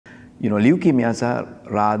Leukemias are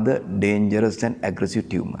rather dangerous and aggressive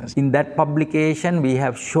tumors. In that publication, we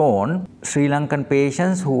have shown Sri Lankan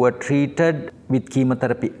patients who were treated with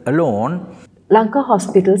chemotherapy alone. Lanka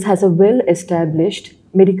Hospitals has a well-established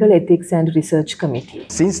medical ethics and research committee.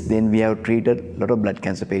 Since then, we have treated a lot of blood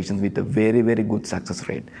cancer patients with a very, very good success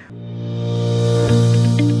rate.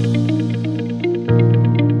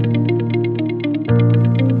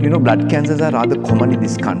 Blood cancers are rather common in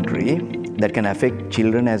this country that can affect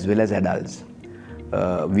children as well as adults.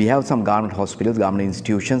 We have some government hospitals, government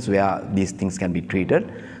institutions where these things can be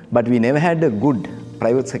treated, but we never had a good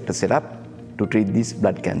private sector setup to treat these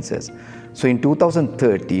blood cancers. So in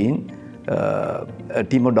 2013, a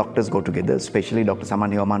team of doctors got together, especially Dr.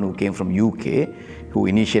 Saman Hewamana, who came from UK, who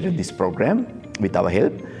initiated this program with our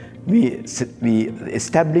help. We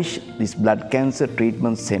established this blood cancer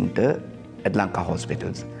treatment center at Lanka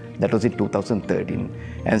hospitals. That was in 2013.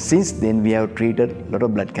 And since then, we have treated a lot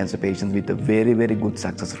of blood cancer patients with a very, very good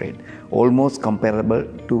success rate, almost comparable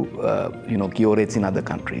to cure rates in other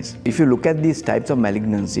countries. If you look at these types of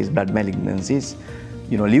malignancies, blood malignancies,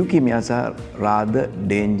 leukemias are rather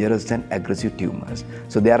dangerous and aggressive tumors.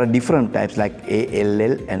 So there are different types like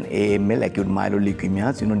ALL and AML, acute myeloid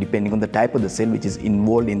leukemias, depending on the type of the cell which is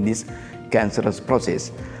involved in this cancerous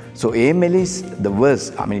process. So AML is the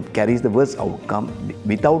worst, it carries the worst outcome.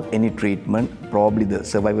 Without any treatment, probably the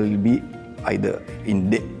survival will be either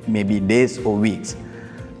in maybe days or weeks.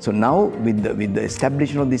 So now with the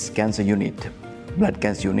establishment of this cancer unit, blood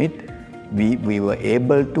cancer unit, we were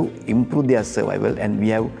able to improve their survival, and we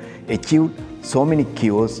have achieved so many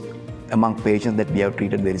cures among patients that we have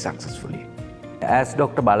treated very successfully. As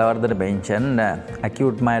Dr. Balawardena mentioned,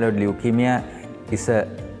 acute myeloid leukemia is a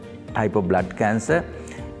type of blood cancer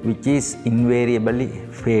which is invariably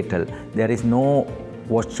fatal. There is no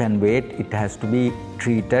watch and wait. It has to be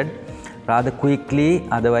treated rather quickly,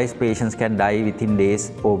 otherwise patients can die within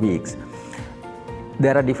days or weeks.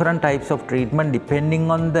 There are different types of treatment depending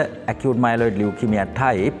on the acute myeloid leukemia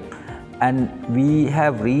type, and we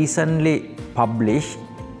have recently published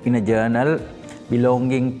in a journal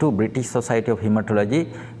belonging to British Society of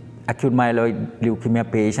Haematology acute myeloid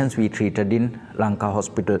leukemia patients we treated in Lanka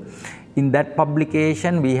Hospital. In that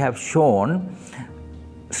publication, we have shown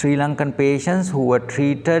Sri Lankan patients who were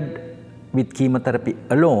treated with chemotherapy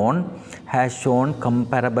alone has shown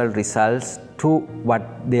comparable results to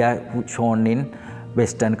what they are shown in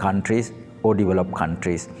Western countries or developed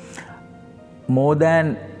countries. More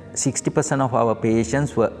than 60% of our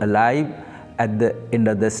patients were alive at the end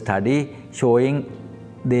of the study, showing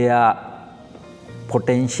they are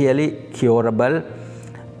potentially curable,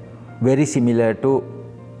 very similar to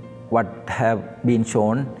what have been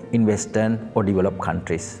shown in Western or developed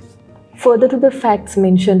countries. Further to the facts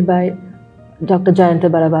mentioned by Dr. Jayantha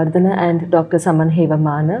Balawardena and Dr. Saman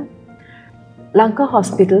Hewamana, Lanka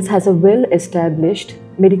Hospitals has a well-established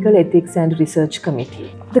medical ethics and research committee.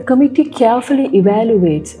 The committee carefully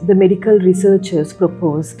evaluates the medical researchers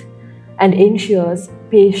proposed and ensures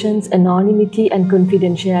patients' anonymity and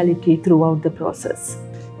confidentiality throughout the process.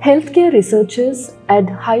 Healthcare researchers add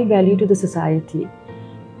high value to the society.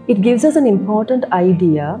 It gives us an important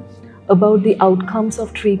idea about the outcomes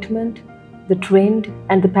of treatment, the trend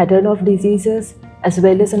and the pattern of diseases, as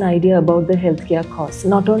well as an idea about the healthcare costs.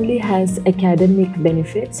 Not only has academic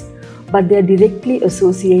benefits, but they are directly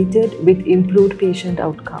associated with improved patient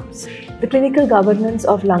outcomes. The clinical governance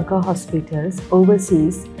of Lanka Hospitals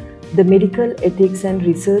oversees the medical ethics and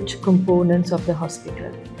research components of the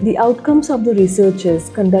hospital. The outcomes of the researches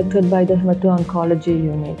conducted by the Haemato Oncology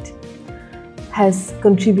unit has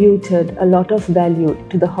contributed a lot of value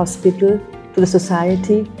to the hospital, to the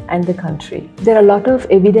society and the country. There are a lot of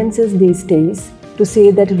evidences these days to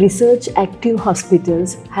say that research-active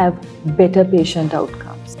hospitals have better patient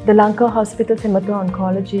outcomes. The Lanka Hospital's Haemato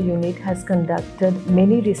Oncology unit has conducted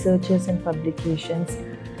many researches and publications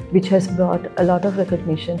which has brought a lot of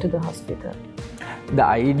recognition to the hospital. The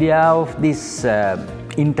idea of this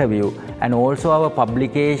interview and also our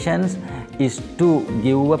publications is to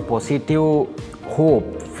give a positive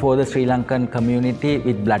hope for the Sri Lankan community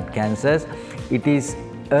with blood cancers. It is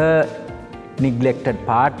a neglected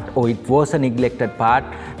part, or it was a neglected part.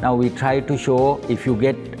 Now we try to show if you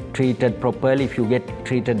get treated properly, if you get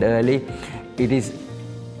treated early, it is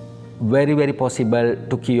very, very possible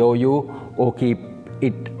to cure you or keep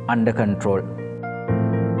it under control.